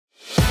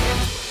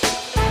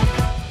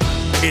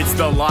It's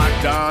the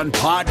Locked On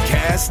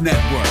Podcast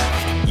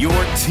Network, your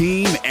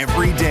team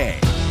every day.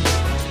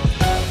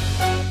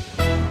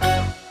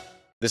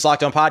 This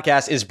Locked On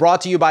Podcast is brought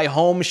to you by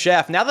Home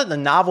Chef. Now that the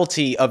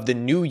novelty of the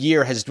new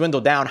year has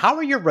dwindled down, how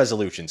are your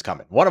resolutions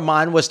coming? One of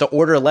mine was to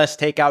order less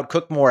takeout,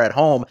 cook more at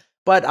home,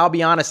 but I'll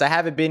be honest, I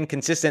haven't been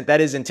consistent. That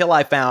is until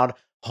I found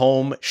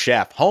Home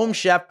Chef. Home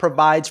Chef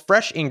provides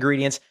fresh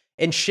ingredients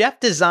and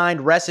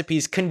chef-designed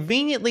recipes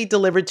conveniently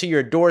delivered to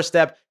your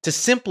doorstep to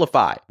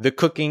simplify the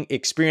cooking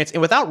experience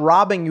and without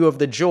robbing you of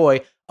the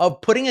joy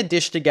of putting a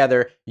dish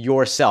together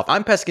yourself.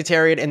 I'm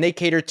pescatarian and they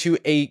cater to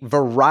a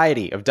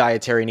variety of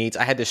dietary needs.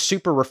 I had this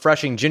super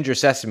refreshing ginger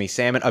sesame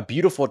salmon, a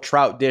beautiful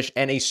trout dish,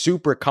 and a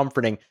super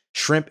comforting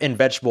shrimp and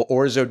vegetable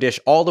orzo dish,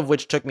 all of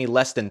which took me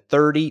less than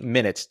 30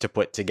 minutes to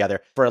put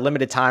together. For a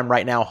limited time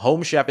right now,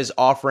 Home Chef is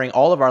offering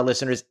all of our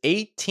listeners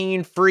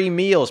 18 free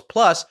meals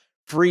plus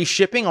free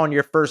shipping on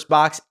your first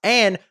box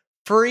and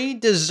free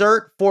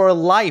dessert for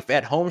life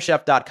at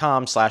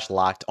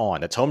homechef.com/lockedon.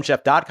 That's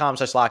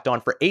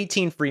homechef.com/lockedon for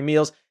 18 free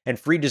meals and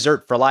free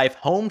dessert for life.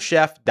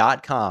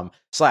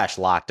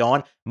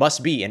 Homechef.com/lockedon.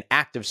 Must be an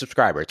active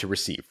subscriber to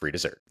receive free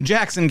dessert.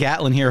 Jackson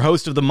Gatlin here,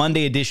 host of the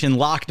Monday edition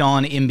Locked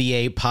On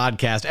NBA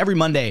podcast. Every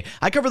Monday,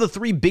 I cover the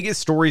three biggest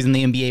stories in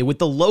the NBA with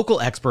the local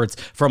experts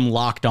from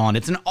Locked On.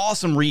 It's an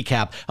awesome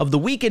recap of the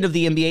weekend of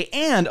the NBA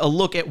and a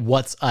look at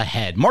what's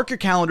ahead. Mark your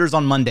calendars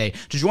on Monday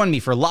to join me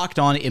for Locked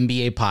On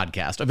NBA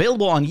podcast,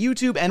 available on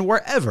YouTube and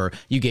wherever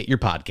you get your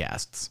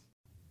podcasts.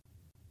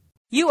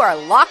 You are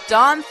Locked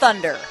On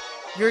Thunder,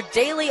 your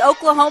daily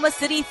Oklahoma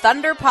City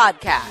Thunder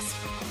podcast.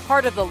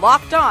 Part of the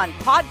Locked On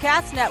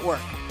Podcast Network,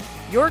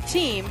 your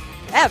team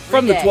every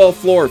From the day. 12th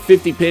floor,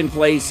 50 Penn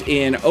Place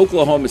in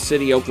Oklahoma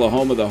City,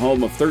 Oklahoma, the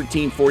home of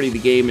 1340 The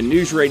Game and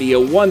News Radio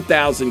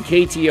 1000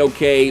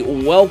 KTOK.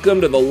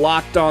 Welcome to the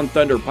Locked On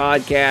Thunder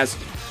podcast.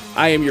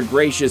 I am your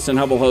gracious and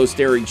humble host,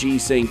 Eric G.,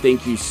 saying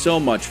thank you so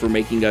much for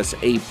making us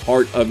a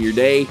part of your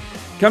day.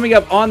 Coming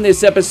up on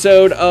this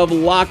episode of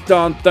Locked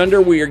On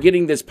Thunder, we are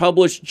getting this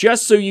published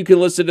just so you can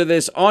listen to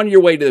this on your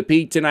way to the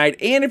Peak tonight,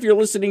 and if you're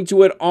listening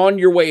to it on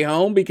your way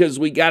home, because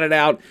we got it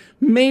out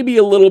maybe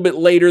a little bit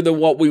later than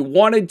what we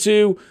wanted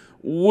to,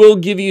 we'll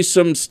give you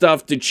some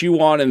stuff to chew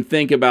on and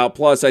think about.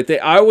 Plus, I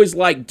always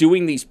like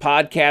doing these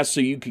podcasts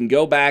so you can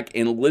go back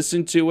and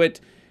listen to it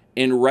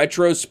in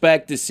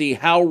retrospect to see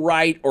how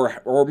right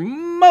or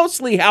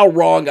mostly how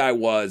wrong I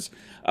was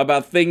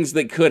about things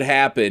that could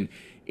happen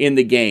in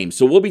the game.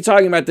 So we'll be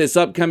talking about this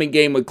upcoming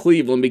game with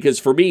Cleveland because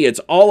for me, it's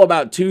all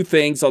about two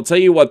things. I'll tell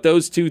you what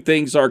those two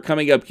things are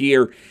coming up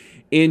here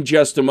in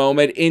just a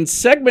moment. In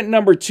segment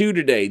number 2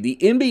 today, the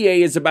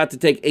NBA is about to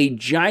take a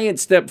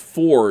giant step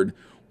forward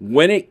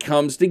when it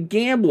comes to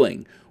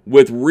gambling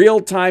with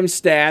real-time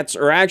stats,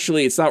 or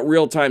actually it's not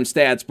real-time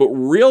stats, but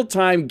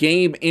real-time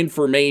game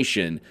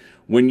information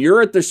when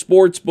you're at the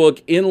sports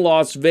book in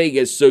Las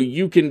Vegas, so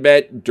you can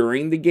bet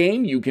during the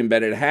game, you can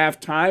bet at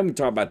halftime. We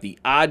talk about the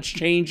odds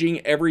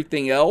changing,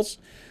 everything else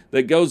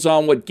that goes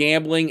on with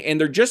gambling,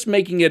 and they're just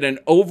making it an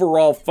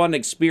overall fun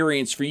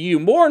experience for you.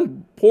 More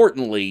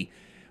importantly,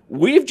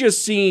 we've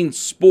just seen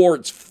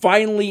sports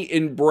finally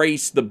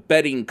embrace the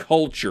betting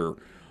culture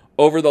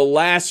over the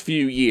last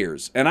few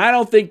years. And I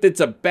don't think that's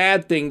a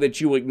bad thing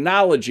that you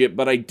acknowledge it,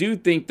 but I do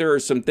think there are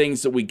some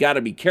things that we got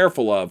to be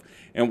careful of.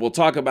 And we'll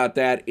talk about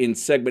that in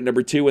segment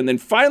number 2. And then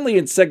finally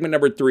in segment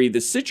number 3,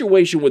 the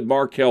situation with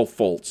Markelle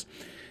Fultz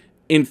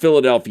in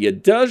Philadelphia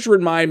does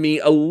remind me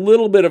a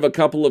little bit of a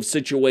couple of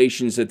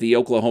situations that the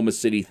Oklahoma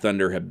City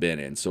Thunder have been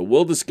in. So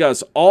we'll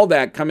discuss all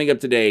that coming up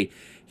today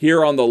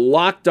here on the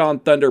Locked On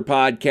Thunder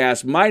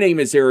podcast. My name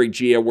is Eric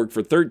G. I work for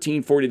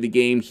 1340 The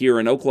Game here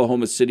in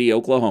Oklahoma City,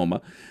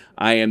 Oklahoma.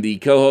 I am the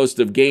co-host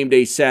of Game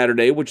Day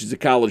Saturday, which is a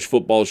college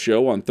football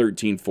show on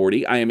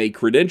 1340. I am a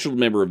credentialed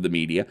member of the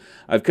media.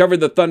 I've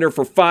covered the Thunder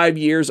for 5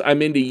 years.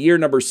 I'm into year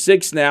number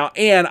 6 now,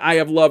 and I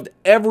have loved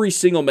every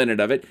single minute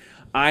of it.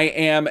 I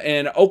am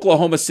an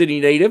Oklahoma City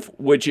native,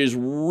 which is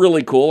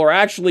really cool, or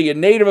actually a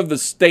native of the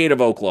state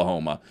of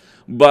Oklahoma.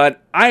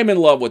 But I'm in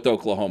love with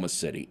Oklahoma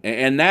City,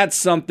 and that's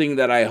something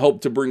that I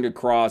hope to bring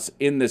across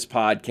in this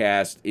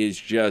podcast is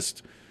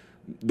just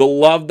the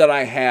love that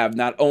I have,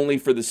 not only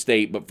for the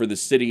state, but for the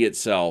city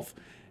itself.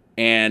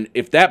 And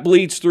if that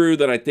bleeds through,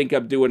 then I think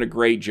I'm doing a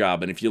great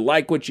job. And if you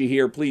like what you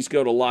hear, please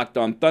go to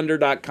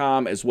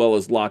LockedOnThunder.com as well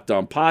as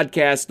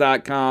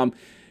LockedOnPodcast.com.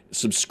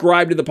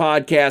 Subscribe to the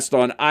podcast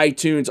on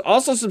iTunes.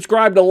 Also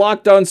subscribe to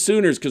Locked On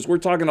Sooners because we're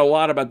talking a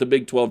lot about the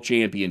Big 12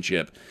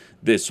 Championship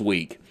this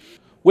week.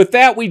 With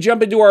that, we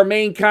jump into our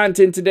main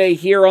content today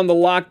here on the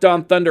Locked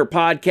On Thunder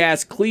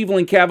podcast.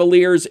 Cleveland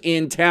Cavaliers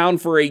in town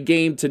for a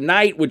game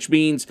tonight, which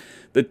means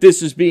that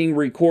this is being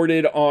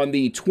recorded on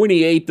the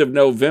 28th of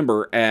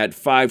November at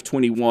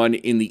 5:21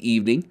 in the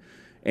evening.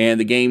 And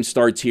the game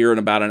starts here in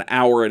about an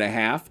hour and a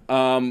half.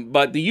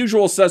 But the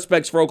usual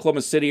suspects for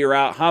Oklahoma City are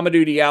out.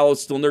 Hamidou Diallo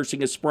still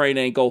nursing a sprained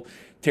ankle.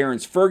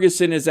 Terrence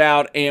Ferguson is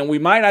out. And we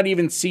might not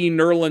even see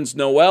Nerlens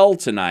Noel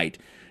tonight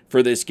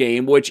for this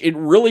game, which it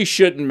really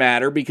shouldn't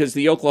matter because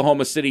the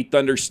Oklahoma City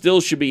Thunder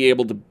still should be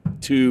able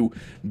to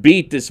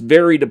beat this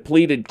very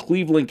depleted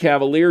Cleveland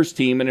Cavaliers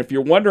team. And if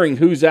you're wondering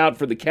who's out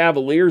for the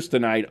Cavaliers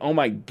tonight, oh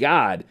my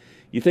God,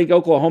 you think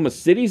Oklahoma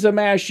City's a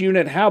mash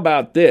unit? How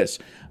about this?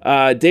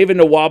 David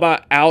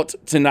Nwaba out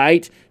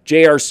tonight.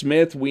 J.R.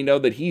 Smith, we know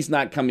that he's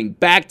not coming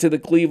back to the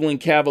Cleveland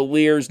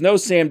Cavaliers. No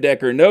Sam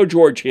Decker, no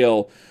George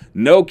Hill,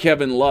 no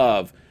Kevin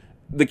Love.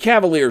 The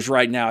Cavaliers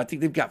right now, I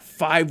think they've got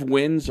 5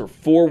 wins or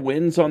 4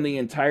 wins on the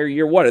entire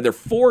year. What? They're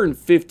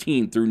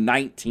 4-15 through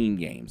 19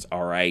 games,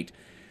 all right?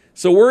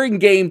 So we're in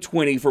game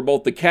 20 for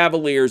both the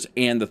Cavaliers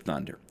and the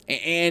Thunder.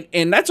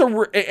 And that's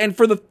and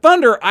for the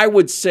Thunder, I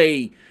would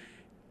say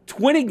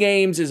 20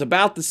 games is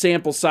about the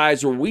sample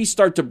size where we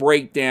start to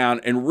break down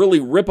and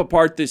really rip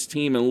apart this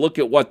team and look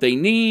at what they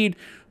need,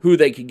 who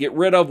they could get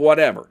rid of,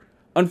 whatever.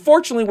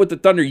 Unfortunately, with the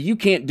Thunder, you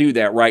can't do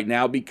that right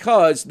now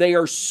because they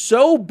are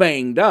so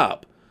banged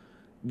up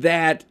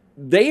that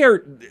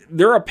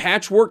they're a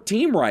patchwork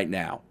team right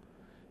now.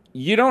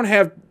 You don't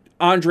have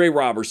Andre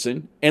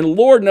Robertson, and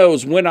Lord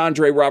knows when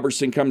Andre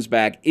Robertson comes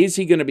back, is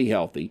he going to be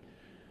healthy?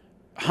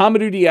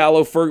 Hamidou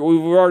Diallo,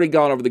 we've already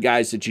gone over the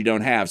guys that you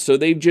don't have. So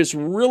they've just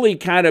really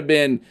kind of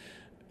been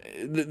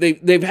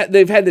they've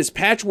had this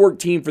patchwork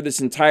team for this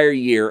entire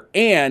year,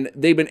 and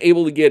they've been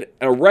able to get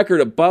a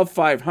record above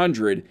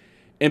 500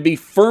 and be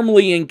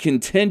firmly in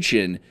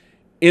contention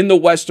in the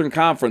Western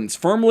Conference,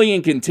 firmly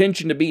in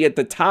contention to be at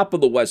the top of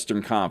the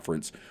Western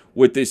Conference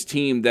with this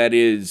team that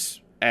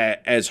is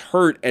as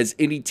hurt as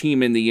any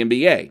team in the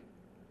NBA.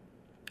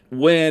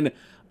 When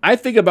I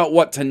think about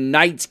what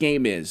tonight's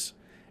game is,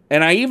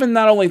 and I even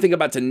not only think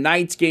about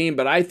tonight's game,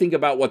 but I think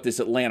about what this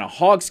Atlanta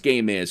Hawks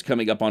game is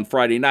coming up on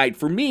Friday night.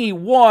 For me,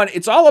 one,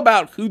 it's all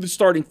about who the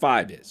starting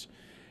 5 is.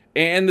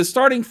 And the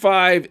starting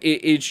 5,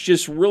 it's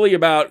just really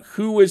about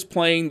who is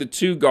playing the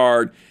 2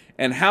 guard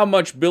and how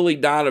much Billy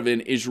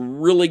Donovan is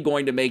really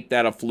going to make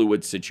that a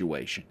fluid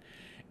situation.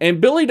 And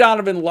Billy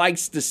Donovan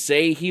likes to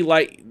say he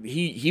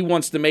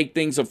wants to make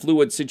things a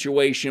fluid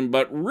situation,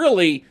 but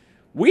really,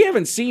 we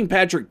haven't seen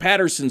Patrick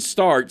Patterson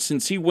start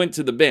since he went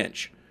to the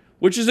bench,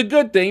 which is a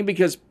good thing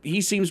because he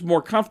seems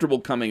more comfortable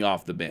coming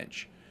off the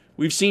bench.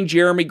 We've seen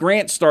Jeremy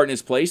Grant start in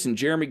his place, and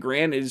Jeremy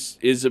Grant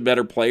is a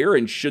better player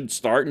and should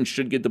start and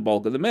should get the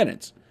bulk of the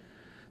minutes.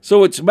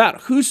 So it's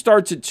about who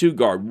starts at 2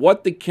 guard,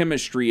 what the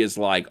chemistry is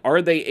like.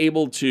 Are they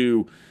able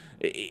to,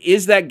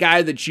 is that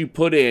guy that you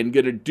put in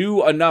going to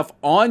do enough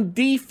on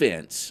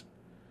defense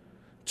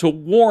to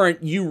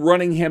warrant you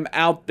running him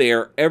out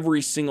there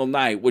every single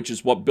night, which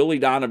is what Billy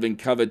Donovan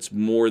covets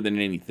more than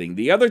anything.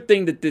 The other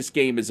thing that this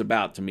game is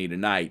about to me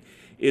tonight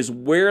is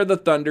where the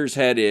Thunder's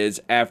head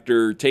is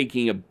after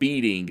taking a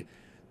beating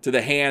to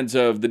the hands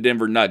of the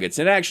Denver Nuggets.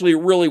 And actually, it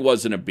really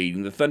wasn't a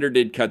beating. The Thunder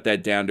did cut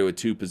that down to a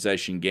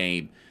 2-possession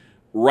game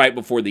right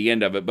before the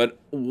end of it. But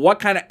what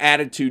kind of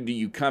attitude do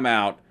you come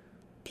out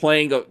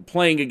playing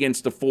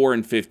against a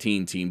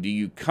 4-15 team? Do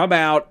you come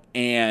out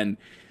and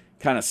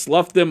kind of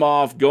slough them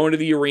off, go into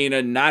the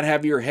arena, not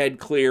have your head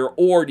clear,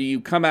 or do you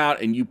come out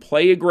and you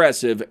play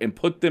aggressive and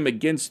put them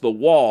against the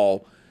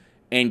wall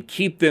and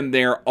keep them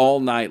there all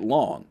night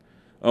long?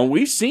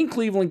 We've seen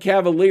Cleveland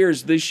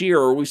Cavaliers this year,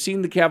 or we've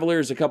seen the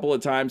Cavaliers a couple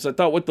of times. I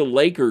thought with the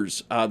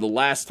Lakers, the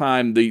last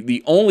time,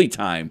 the only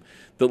time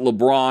that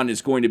LeBron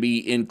is going to be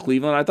in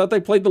Cleveland, I thought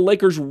they played the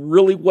Lakers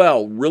really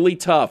well, really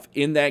tough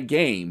in that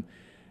game.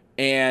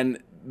 And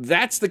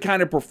that's the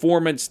kind of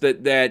performance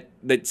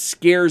that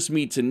scares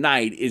me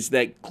tonight, is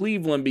that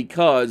Cleveland,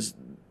 because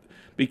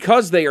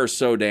they are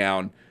so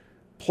down,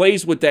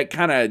 plays with that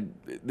kind of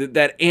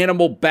that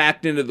animal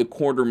backed into the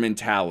corner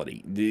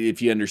mentality,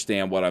 if you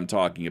understand what I'm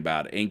talking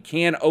about. And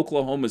can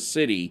Oklahoma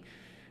City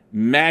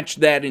match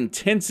that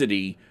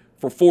intensity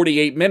for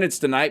 48 minutes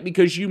tonight?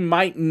 Because you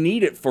might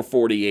need it for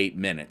 48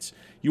 minutes.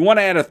 You want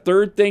to add a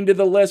third thing to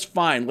the list?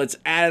 Fine, let's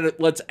add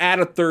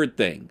a third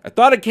thing. I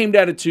thought it came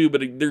down to 2,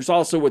 but there's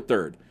also a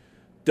third.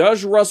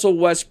 Does Russell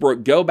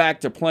Westbrook go back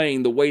to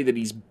playing the way that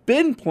he's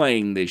been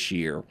playing this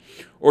year?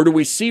 Or do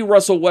we see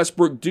Russell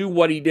Westbrook do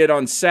what he did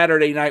on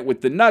Saturday night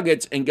with the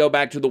Nuggets and go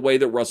back to the way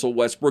that Russell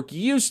Westbrook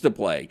used to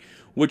play,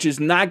 which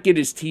is not get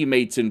his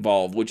teammates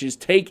involved, which is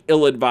take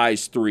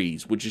ill-advised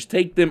threes, which is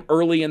take them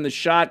early in the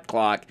shot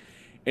clock,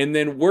 and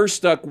then we're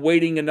stuck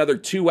waiting another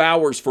 2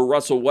 hours for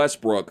Russell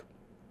Westbrook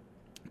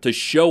to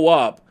show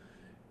up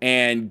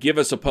and give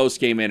us a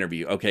post-game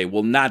interview. Okay,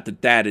 well, not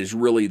that is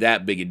really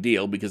that big a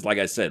deal because, like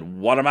I said,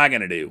 what am I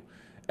going to do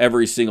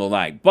every single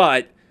night?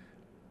 But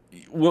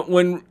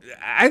when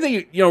I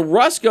think,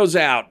 Russ goes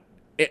out,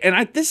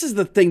 and this is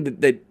the thing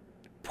that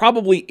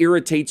probably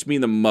irritates me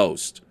the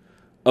most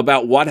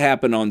about what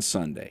happened on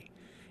Sunday.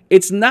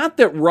 It's not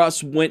that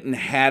Russ went and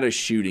had a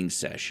shooting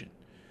session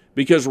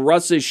because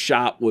Russ's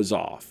shot was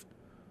off.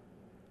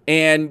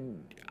 And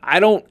I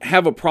don't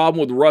have a problem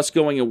with Russ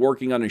going and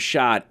working on a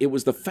shot. It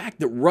was the fact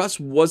that Russ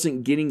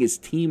wasn't getting his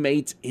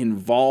teammates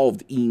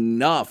involved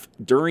enough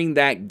during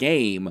that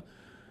game,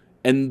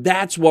 and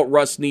that's what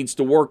Russ needs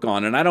to work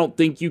on. And I don't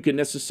think you can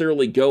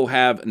necessarily go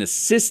have an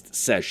assist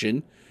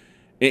session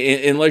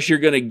unless you're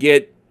going to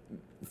get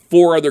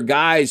 4 other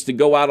guys to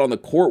go out on the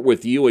court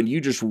with you and you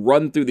just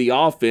run through the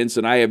offense,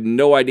 and I have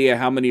no idea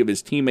how many of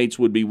his teammates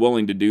would be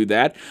willing to do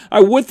that.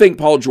 I would think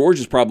Paul George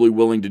is probably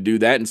willing to do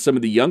that, and some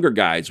of the younger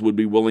guys would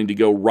be willing to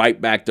go right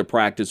back to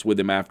practice with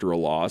him after a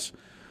loss.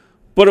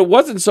 But it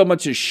wasn't so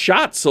much his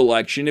shot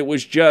selection, it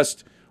was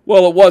just,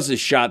 well, it was his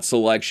shot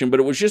selection, but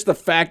it was just the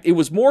fact, it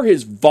was more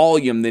his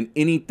volume than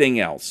anything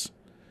else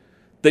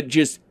that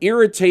just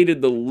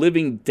irritated the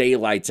living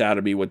daylights out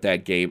of me with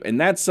that game. And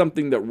that's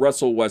something that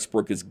Russell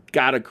Westbrook has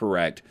got to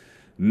correct,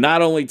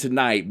 not only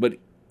tonight, but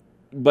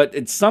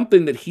it's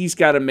something that he's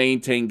got to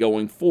maintain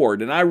going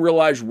forward. And I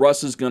realize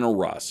Russ is going to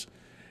Russ.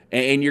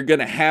 And you're going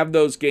to have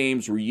those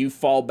games where you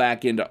fall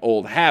back into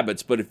old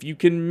habits. But if you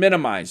can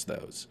minimize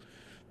those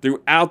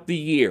throughout the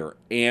year,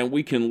 and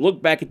we can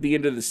look back at the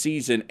end of the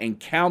season and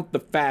count the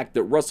fact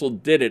that Russell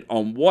did it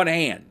on one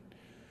hand.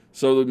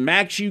 So the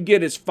max you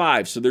get is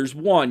 5. So there's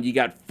 1. You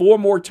got 4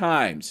 more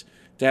times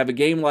to have a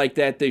game like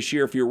that this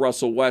year if you're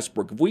Russell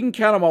Westbrook. If we can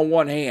count them on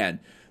one hand,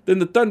 then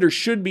the Thunder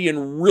should be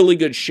in really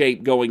good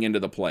shape going into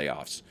the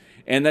playoffs.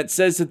 And that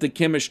says that the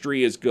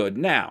chemistry is good.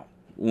 Now,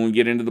 when we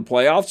get into the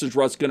playoffs, is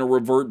Russ going to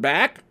revert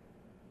back?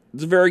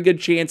 There's a very good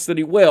chance that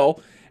he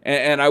will.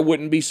 And I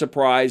wouldn't be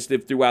surprised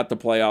if throughout the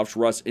playoffs,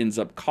 Russ ends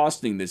up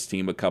costing this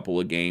team a couple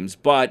of games.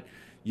 But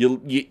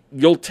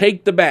you'll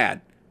take the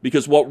bad.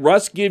 Because what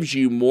Russ gives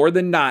you, more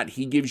than not,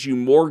 he gives you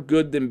more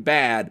good than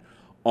bad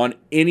on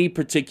any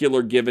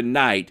particular given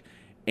night.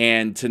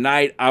 And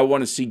tonight, I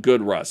want to see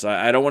good Russ.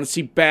 I don't want to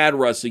see bad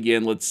Russ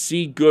again. Let's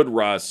see good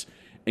Russ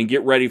and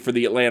get ready for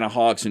the Atlanta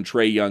Hawks and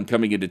Trae Young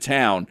coming into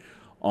town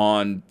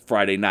on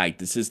Friday night.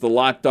 This is the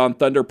Locked On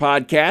Thunder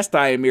podcast.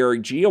 I am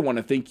Eric G. I want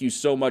to thank you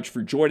so much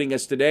for joining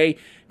us today.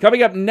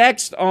 Coming up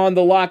next on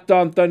the Locked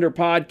On Thunder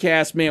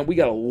podcast, man, we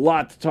got a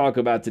lot to talk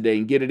about today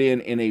and get it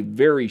in a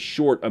very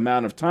short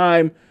amount of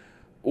time.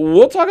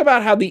 We'll talk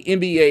about how the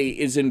NBA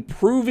is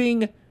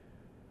improving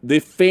the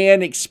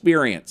fan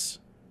experience.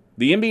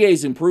 The NBA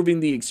is improving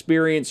the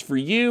experience for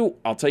you.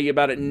 I'll tell you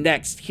about it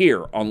next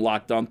here on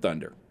Locked On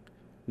Thunder.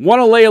 Want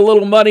to lay a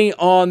little money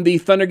on the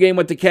Thunder game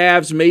with the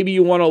Cavs? Maybe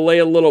you want to lay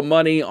a little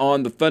money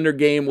on the Thunder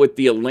game with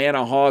the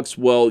Atlanta Hawks?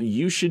 Well,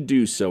 you should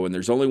do so, and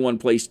there's only one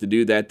place to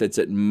do that. That's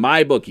at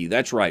MyBookie.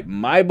 That's right,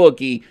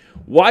 MyBookie.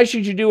 Why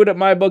should you do it at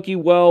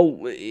MyBookie? Well,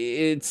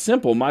 it's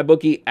simple.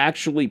 MyBookie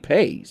actually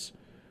pays.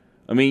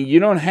 I mean, you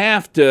don't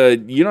have to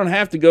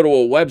go to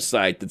a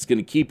website that's going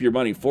to keep your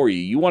money for you.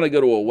 You want to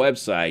go to a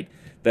website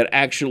that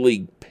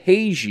actually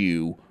pays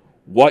you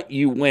what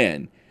you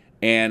win.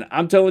 And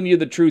I'm telling you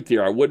the truth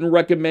here. I wouldn't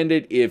recommend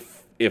it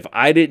if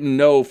I didn't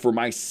know for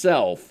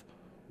myself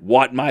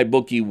what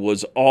MyBookie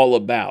was all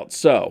about.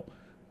 So,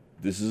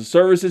 this is a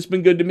service that's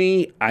been good to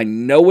me. I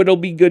know it'll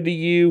be good to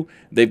you.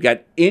 They've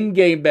got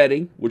in-game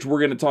betting, which we're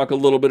going to talk a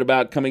little bit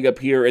about coming up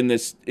here in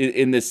this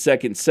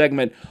second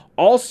segment.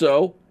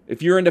 Also,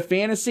 if you're into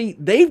fantasy,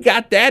 they've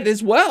got that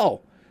as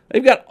well.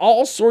 They've got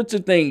all sorts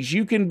of things.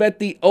 You can bet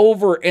the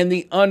over and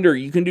the under.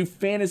 You can do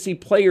fantasy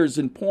players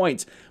and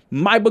points.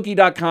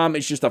 MyBookie.com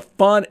is just a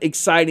fun,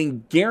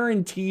 exciting,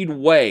 guaranteed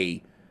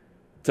way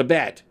to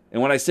bet.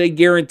 And when I say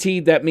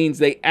guaranteed, that means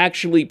they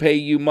actually pay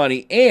you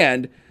money.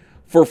 And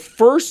for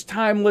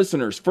first-time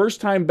listeners,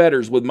 first-time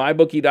bettors with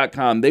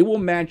MyBookie.com, they will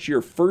match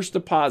your first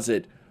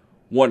deposit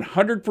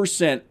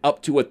 100%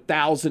 up to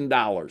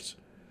 $1,000.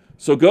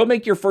 So go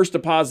make your first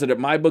deposit at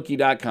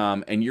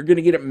MyBookie.com, and you're going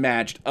to get it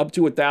matched up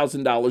to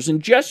 $1,000.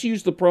 And just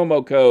use the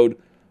promo code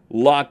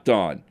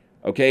LOCKEDON.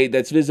 Okay,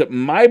 that's visit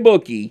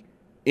MyBookie,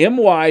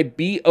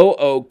 MyBookie,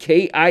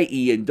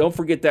 and don't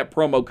forget that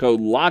promo code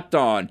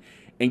LOCKEDON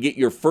and get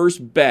your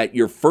first bet,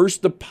 your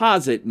first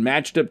deposit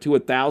matched up to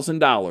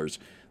 $1,000.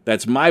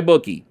 That's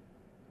MyBookie.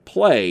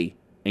 Play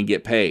and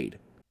get paid.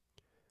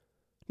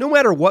 No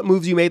matter what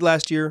moves you made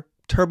last year,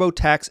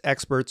 TurboTax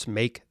experts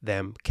make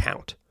them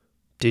count.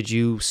 Did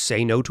you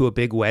say no to a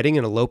big wedding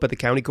and elope at the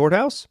county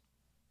courthouse?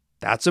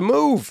 That's a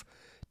move.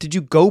 Did you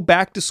go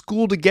back to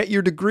school to get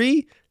your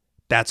degree?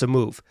 That's a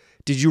move.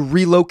 Did you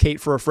relocate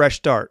for a fresh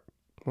start?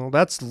 Well,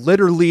 that's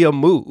literally a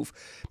move.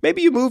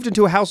 Maybe you moved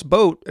into a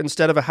houseboat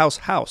instead of a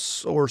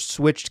house, or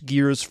switched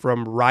gears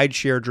from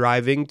rideshare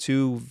driving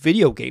to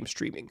video game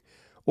streaming.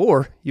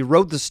 Or you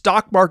rode the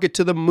stock market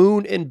to the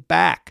moon and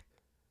back.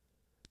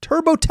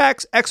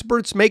 TurboTax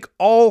experts make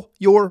all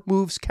your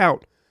moves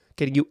count,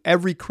 getting you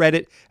every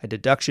credit and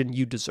deduction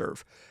you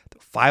deserve.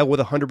 They'll file with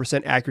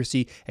 100%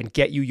 accuracy and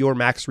get you your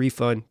max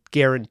refund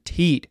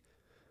guaranteed.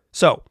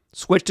 So,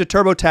 switch to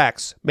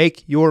TurboTax.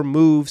 Make your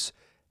moves.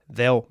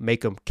 They'll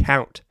make them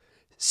count.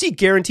 See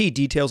guarantee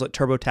details at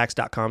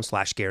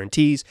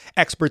turbotax.com/guarantees.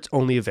 Experts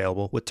only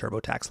available with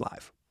TurboTax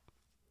Live.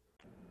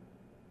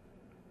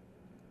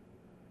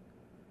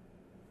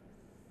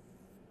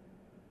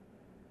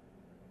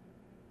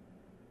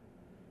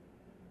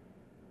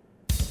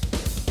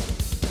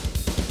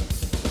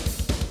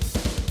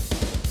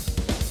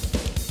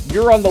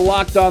 You're on the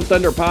Locked On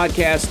Thunder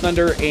podcast.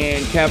 Thunder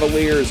and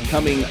Cavaliers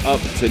coming up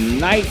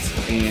tonight,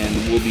 and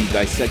we'll be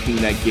dissecting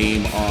that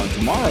game on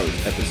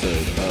tomorrow's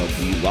episode of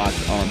the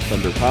Locked On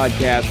Thunder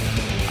podcast.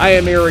 I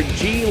am Eric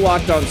G.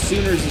 Locked On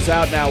Sooners is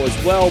out now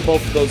as well.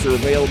 Both of those are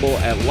available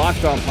at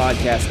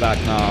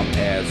lockedonpodcast.com,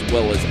 as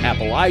well as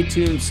Apple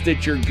iTunes,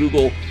 Stitcher,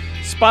 Google,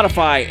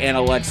 Spotify, and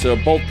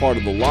Alexa, both part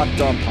of the Locked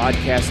On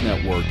Podcast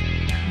Network,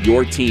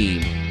 your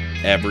team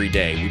every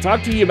day. We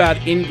talked to you about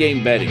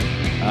in-game betting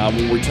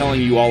when we're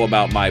telling you all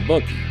about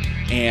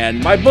MyBookie. And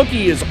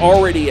MyBookie is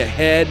already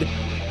ahead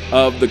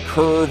of the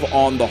curve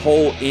on the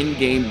whole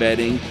in-game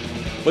betting.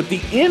 But the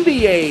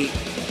NBA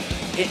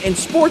and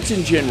sports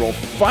in general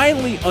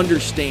finally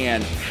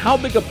understand how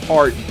big a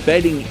part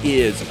betting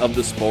is of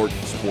the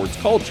sports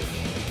culture.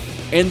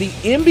 And the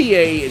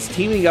NBA is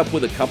teaming up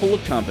with a couple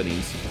of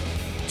companies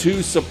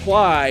to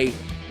supply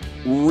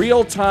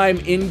real-time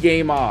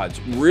in-game odds,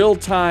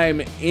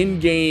 real-time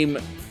in-game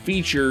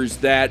features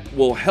that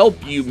will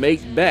help you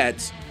make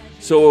bets.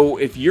 So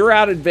if you're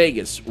out at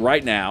Vegas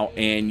right now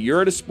and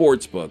you're at a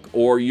sports book,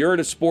 or you're at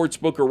a sports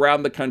book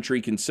around the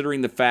country, considering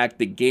the fact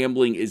that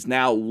gambling is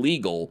now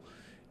legal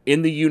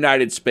in the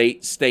United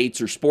States,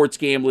 or sports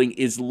gambling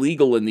is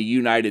legal in the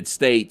United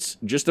States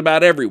just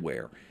about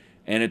everywhere,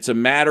 and it's a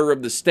matter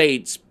of the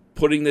states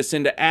putting this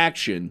into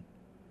action,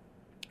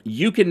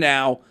 you can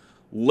now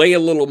lay a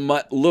little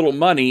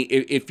money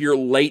if you're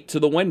late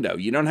to the window.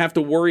 You don't have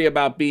to worry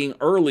about being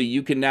early.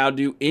 You can now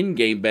do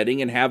in-game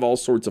betting and have all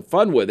sorts of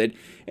fun with it,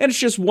 and it's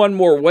just one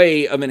more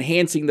way of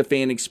enhancing the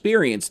fan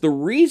experience. The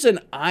reason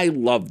I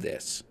love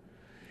this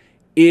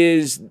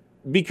is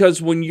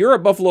because when you're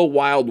at Buffalo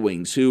Wild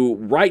Wings, who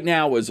right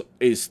now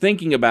is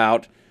thinking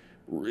about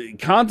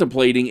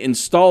contemplating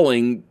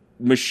installing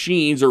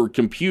machines or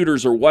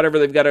computers or whatever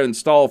they've got to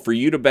install for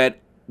you to bet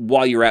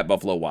while you're at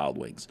Buffalo Wild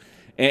Wings.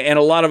 And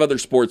a lot of other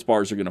sports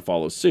bars are going to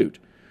follow suit.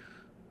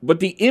 But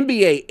the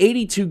NBA,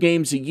 82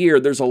 games a year,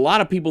 there's a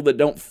lot of people that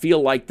don't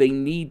feel like they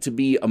need to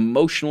be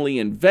emotionally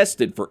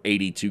invested for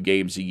 82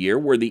 games a year,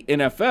 where the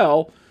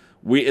NFL,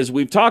 as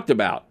we've talked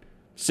about,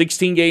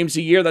 16 games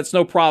a year, that's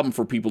no problem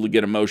for people to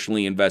get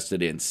emotionally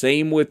invested in.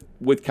 Same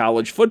with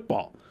college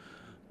football.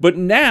 But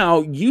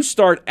now you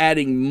start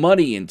adding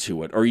money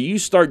into it, or you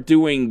start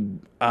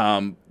doing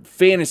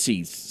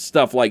fantasy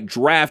stuff like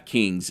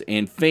DraftKings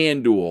and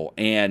FanDuel,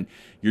 and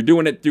you're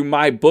doing it through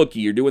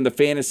MyBookie. You're doing the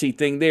fantasy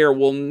thing there.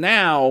 Well,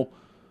 now,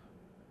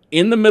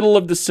 in the middle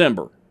of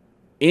December,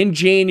 in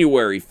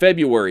January,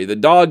 February, the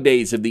dog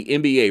days of the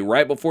NBA,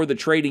 right before the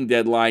trading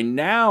deadline,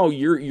 now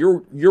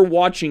you're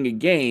watching a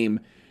game.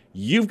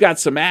 You've got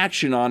some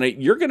action on it.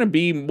 You're going to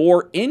be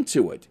more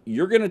into it.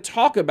 You're going to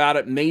talk about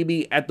it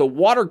maybe at the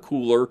water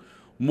cooler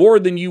more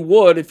than you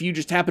would if you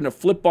just happen to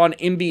flip on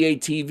NBA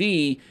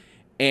TV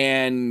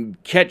and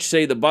catch,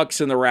 say, the Bucks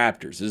and the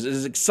Raptors.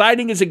 As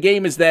exciting as a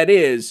game as that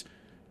is,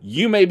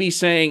 you may be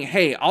saying,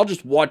 hey, I'll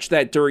just watch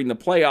that during the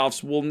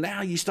playoffs. Well,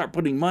 now you start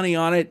putting money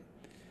on it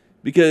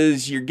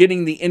because you're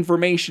getting the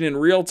information in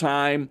real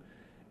time,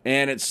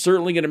 and it's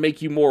certainly going to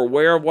make you more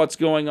aware of what's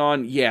going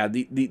on. Yeah,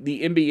 the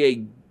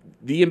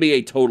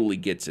NBA totally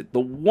gets it. The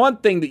one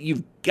thing that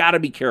you've got to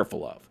be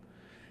careful of,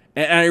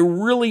 and I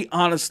really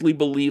honestly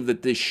believe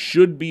that this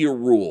should be a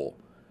rule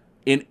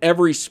in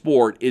every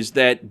sport, is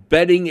that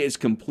betting is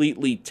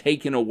completely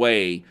taken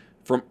away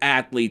from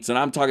athletes, and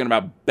I'm talking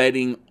about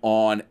betting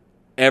on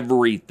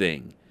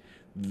everything.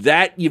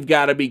 That you've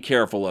got to be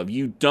careful of.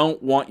 You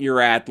don't want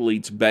your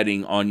athletes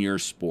betting on your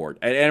sport.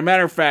 And a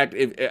matter of fact,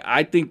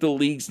 I think the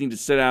leagues need to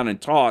sit down and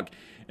talk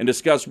and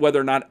discuss whether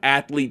or not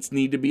athletes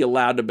need to be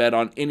allowed to bet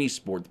on any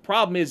sport. The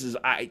problem is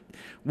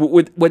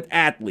with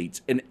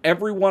athletes, and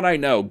everyone I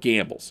know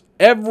gambles.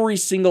 Every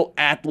single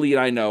athlete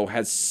I know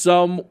has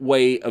some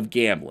way of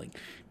gambling,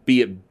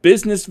 be it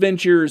business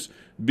ventures,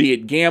 be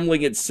it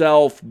gambling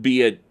itself,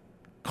 be it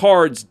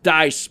cards,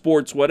 dice,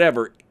 sports,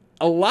 whatever.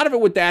 A lot of it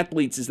with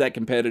athletes is that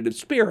competitive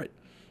spirit.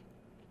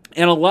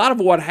 And a lot of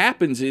what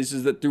happens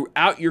is that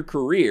throughout your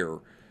career,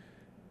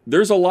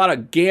 there's a lot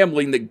of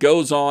gambling that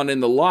goes on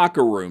in the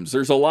locker rooms.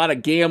 There's a lot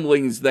of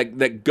gamblings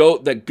that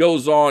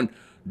goes on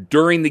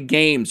during the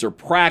games or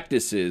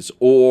practices,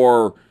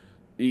 or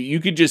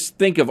you could just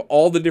think of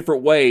all the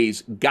different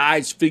ways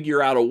guys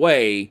figure out a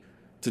way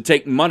to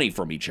take money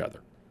from each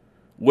other.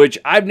 Which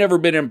I've never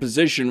been in a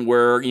position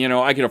where,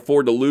 I can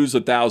afford to lose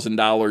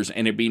 $1,000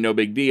 and it'd be no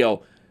big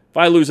deal. If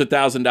I lose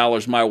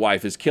 $1,000, my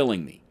wife is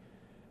killing me.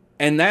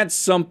 And that's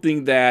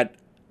something that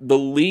the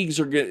leagues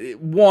are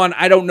going. One,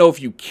 I don't know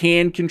if you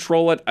can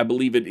control it. I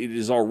believe it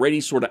is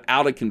already sort of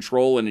out of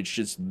control, and it's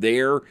just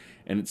there,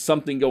 and it's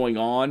something going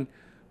on.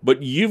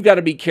 But you've got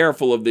to be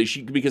careful of this,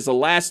 because the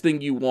last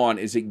thing you want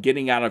is it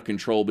getting out of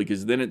control,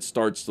 because then it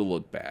starts to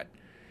look bad.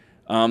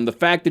 The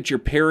fact that you're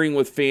pairing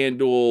with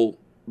FanDuel,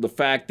 the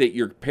fact that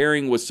you're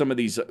pairing with some of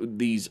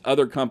these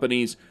other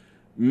companies,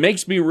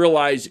 makes me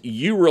realize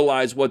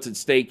what's at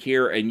stake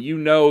here, and you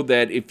know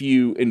that if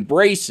you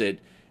embrace it,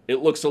 it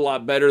looks a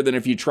lot better than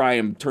if you try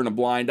and turn a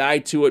blind eye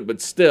to it.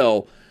 But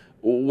still,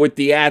 with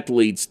the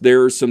athletes,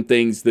 there are some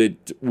things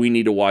that we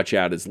need to watch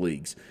out as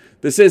leagues.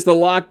 This is the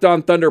Locked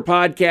On Thunder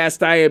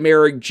podcast. I am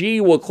Eric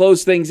G. We'll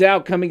close things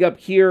out coming up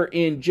here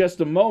in just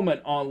a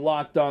moment on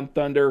Locked On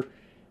Thunder.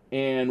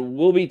 And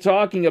we'll be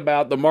talking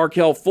about the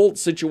Markelle Fultz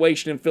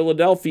situation in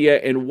Philadelphia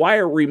and why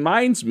it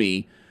reminds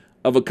me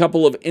of a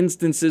couple of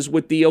instances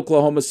with the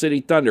Oklahoma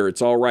City Thunder.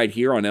 It's all right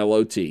here on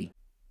LOT.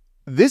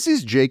 This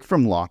is Jake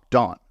from Locked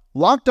On.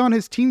 Locked On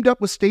has teamed up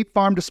with State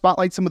Farm to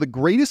spotlight some of the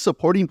greatest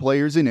supporting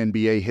players in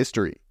NBA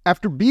history.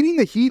 After beating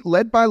the Heat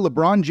led by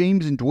LeBron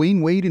James and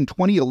Dwayne Wade in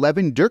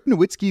 2011, Dirk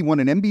Nowitzki won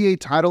an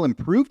NBA title and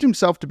proved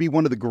himself to be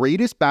one of the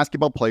greatest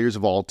basketball players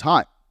of all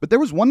time. But there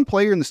was one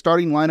player in the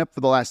starting lineup for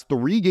the last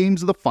 3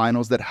 games of the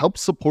finals that helped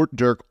support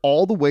Dirk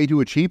all the way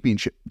to a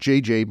championship,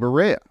 JJ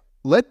Barea.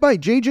 Led by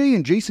JJ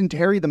and Jason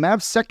Terry, the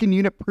Mavs' second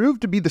unit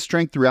proved to be the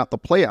strength throughout the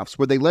playoffs,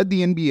 where they led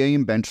the NBA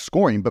in bench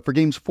scoring. But for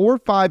games 4,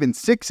 5, and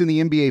 6 in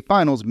the NBA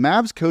Finals,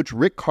 Mavs coach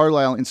Rick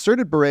Carlisle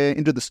inserted Barea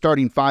into the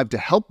starting 5 to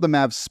help the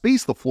Mavs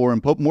space the floor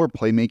and put more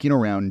playmaking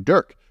around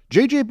Dirk.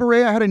 JJ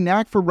Barea had a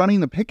knack for running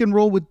the pick and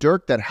roll with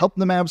Dirk that helped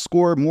the Mavs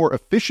score more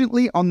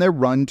efficiently on their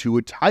run to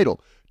a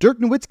title. Dirk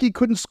Nowitzki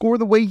couldn't score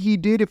the way he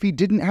did if he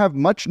didn't have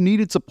much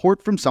needed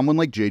support from someone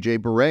like JJ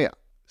Barea.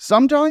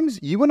 Sometimes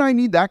you and I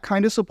need that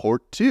kind of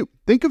support too.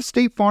 Think of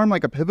State Farm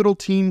like a pivotal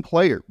team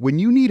player. When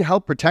you need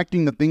help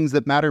protecting the things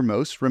that matter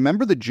most,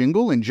 remember the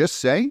jingle and just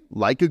say,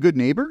 like a good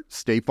neighbor,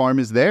 State Farm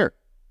is there.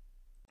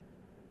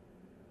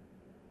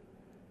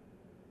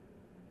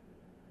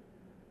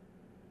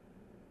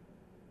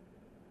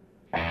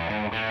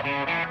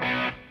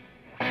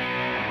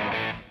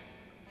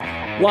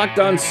 Locked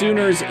On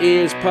Sooners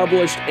is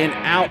published and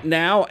out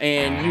now,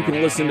 and you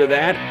can listen to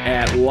that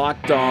at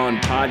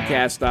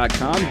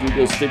lockedonpodcast.com,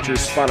 Google, Stitcher,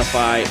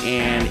 Spotify,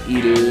 and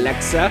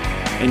Alexa.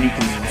 And you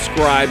can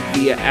subscribe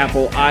via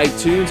Apple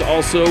iTunes.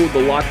 Also,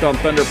 the Locked On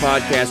Thunder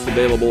podcast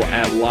available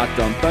at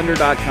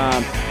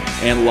lockedonthunder.com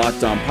and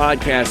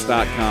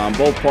lockedonpodcast.com,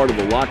 both part of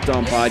the Locked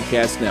On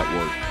Podcast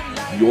Network.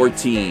 Your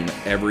team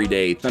every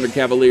day. Thunder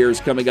Cavaliers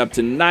coming up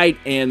tonight,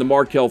 and the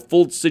Markelle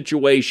Fultz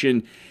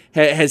situation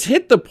has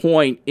hit the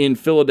point in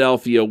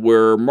Philadelphia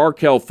where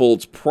Markelle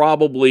Fultz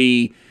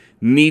probably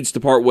needs to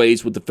part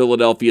ways with the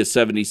Philadelphia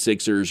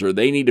 76ers, or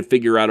they need to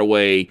figure out a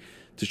way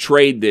to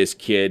trade this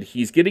kid.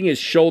 He's getting his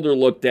shoulder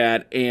looked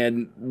at,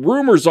 and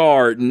rumors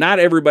are not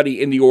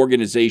everybody in the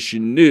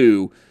organization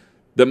knew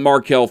that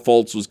Markelle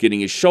Fultz was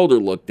getting his shoulder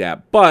looked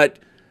at. But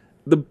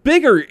the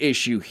bigger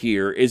issue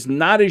here is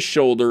not his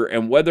shoulder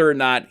and whether or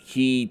not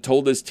he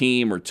told his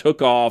team or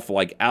took off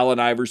like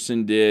Allen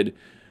Iverson did.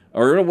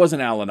 Or it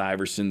wasn't Allen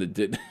Iverson that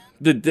did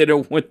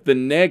it with the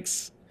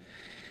Knicks.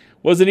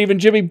 Wasn't even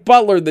Jimmy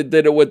Butler that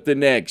did it with the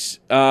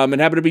Knicks. It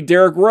happened to be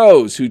Derrick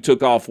Rose who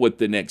took off with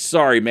the Knicks.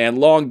 Sorry, man.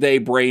 Long day,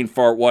 brain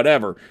fart,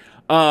 whatever.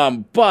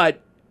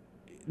 But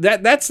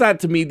that's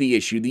not, to me, the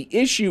issue. The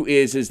issue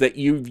is that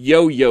you've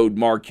yo-yoed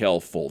Markelle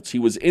Fultz. He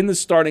was in the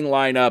starting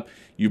lineup.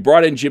 You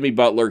brought in Jimmy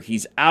Butler.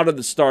 He's out of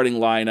the starting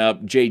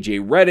lineup. J.J.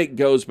 Redick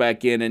goes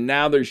back in, and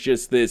now there's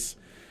just this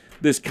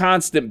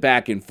constant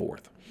back and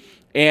forth.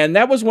 And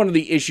that was one of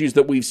the issues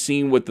that we've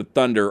seen with the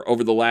Thunder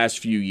over the last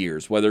few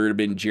years, whether it had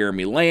been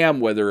Jeremy Lamb,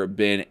 whether it had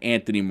been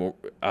Anthony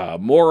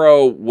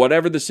Morrow,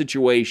 whatever the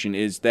situation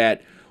is,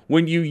 that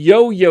when you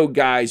yo-yo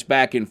guys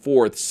back and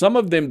forth, some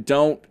of them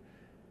don't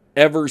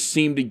ever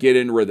seem to get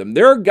in rhythm.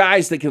 There are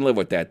guys that can live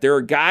with that. There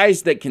are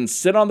guys that can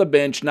sit on the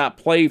bench, not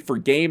play for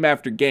game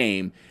after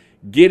game,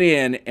 get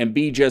in and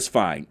be just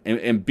fine,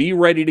 and be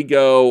ready to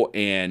go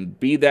and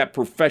be that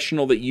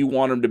professional that you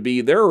want them to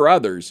be. There are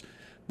others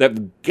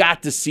that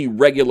got to see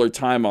regular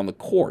time on the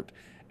court.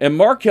 And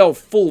Markelle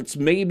Fultz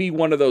may be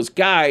one of those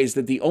guys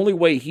that the only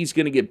way he's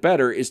going to get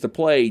better is to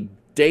play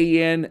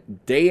day in,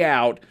 day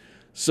out.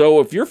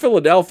 So if you're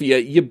Philadelphia,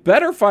 you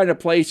better find a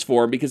place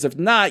for him, because if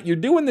not, you're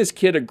doing this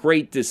kid a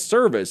great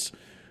disservice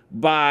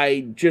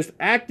by just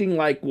acting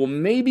like, well,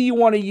 maybe you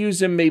want to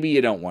use him, maybe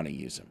you don't want to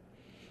use him.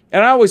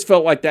 And I always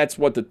felt like that's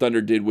what the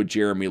Thunder did with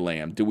Jeremy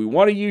Lamb. Do we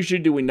want to use you?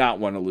 Do we not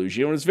want to lose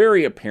you? And it was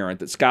very apparent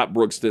that Scott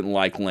Brooks didn't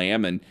like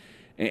Lamb, and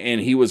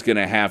he was going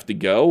to have to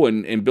go.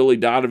 And Billy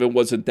Donovan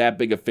wasn't that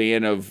big a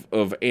fan of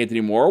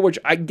Anthony Morrow, which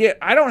I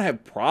don't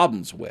have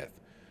problems with.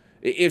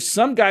 If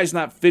some guy's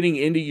not fitting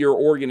into your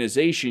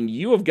organization,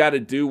 you have got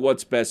to do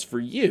what's best for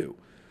you.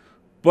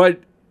 But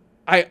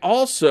I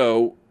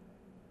also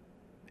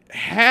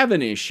have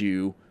an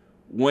issue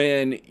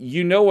when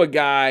you know a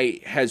guy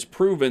has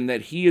proven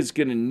that he is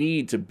going to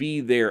need to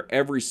be there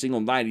every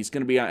single night. He's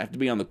going to have to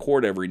be on the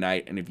court every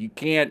night. And if you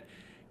can't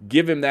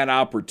give him that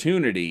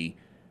opportunity,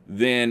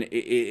 then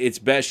it's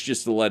best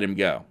just to let him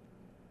go.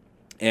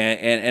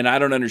 And I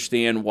don't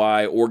understand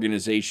why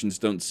organizations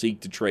don't seek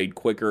to trade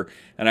quicker.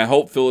 And I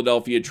hope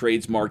Philadelphia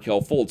trades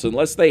Markelle Fultz,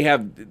 unless they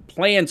have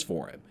plans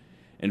for him.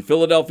 And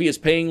Philadelphia is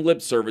paying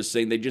lip service,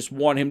 saying they just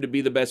want him to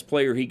be the best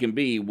player he can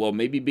be. Well,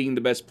 maybe being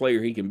the best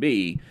player he can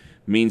be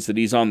means that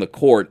he's on the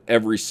court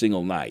every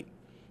single night.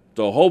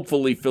 So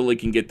hopefully Philly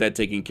can get that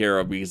taken care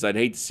of, because I'd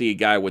hate to see a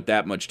guy with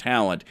that much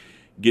talent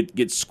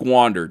get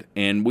squandered.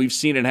 And we've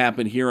seen it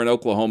happen here in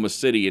Oklahoma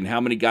City. And how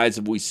many guys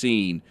have we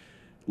seen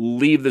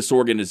leave this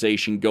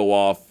organization, go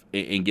off,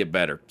 and get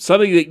better?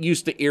 Something that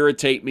used to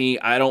irritate me,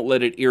 I don't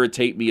let it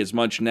irritate me as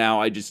much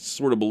now. I just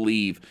sort of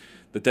believe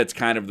that that's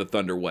kind of the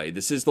Thunder way.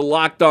 This is the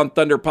Locked On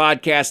Thunder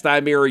podcast.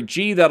 I'm Eric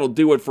G. That'll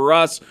do it for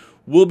us.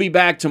 We'll be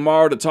back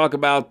tomorrow to talk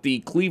about the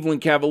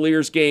Cleveland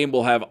Cavaliers game.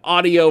 We'll have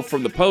audio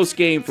from the post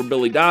game for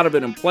Billy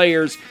Donovan and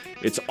players.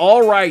 It's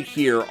all right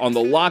here on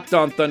the Locked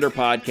On Thunder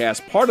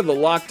podcast, part of the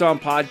Locked On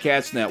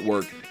Podcast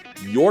Network,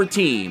 your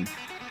team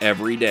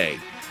every day.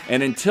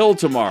 And until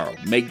tomorrow,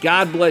 may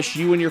God bless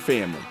you and your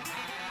family.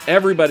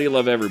 Everybody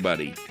love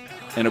everybody.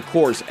 And of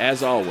course,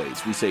 as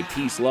always, we say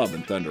peace, love,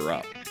 and thunder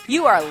up.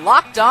 You are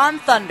Locked On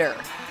Thunder,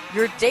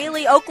 your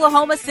daily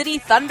Oklahoma City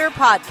Thunder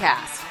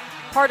podcast.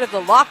 Part of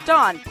the Locked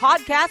On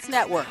Podcast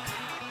Network,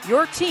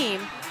 your team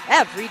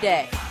every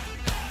day.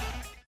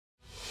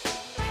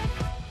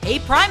 Hey,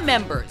 Prime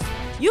members,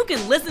 you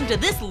can listen to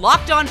this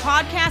Locked On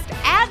podcast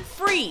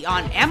ad-free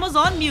on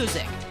Amazon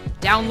Music.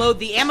 Download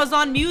the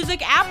Amazon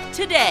Music app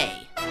today.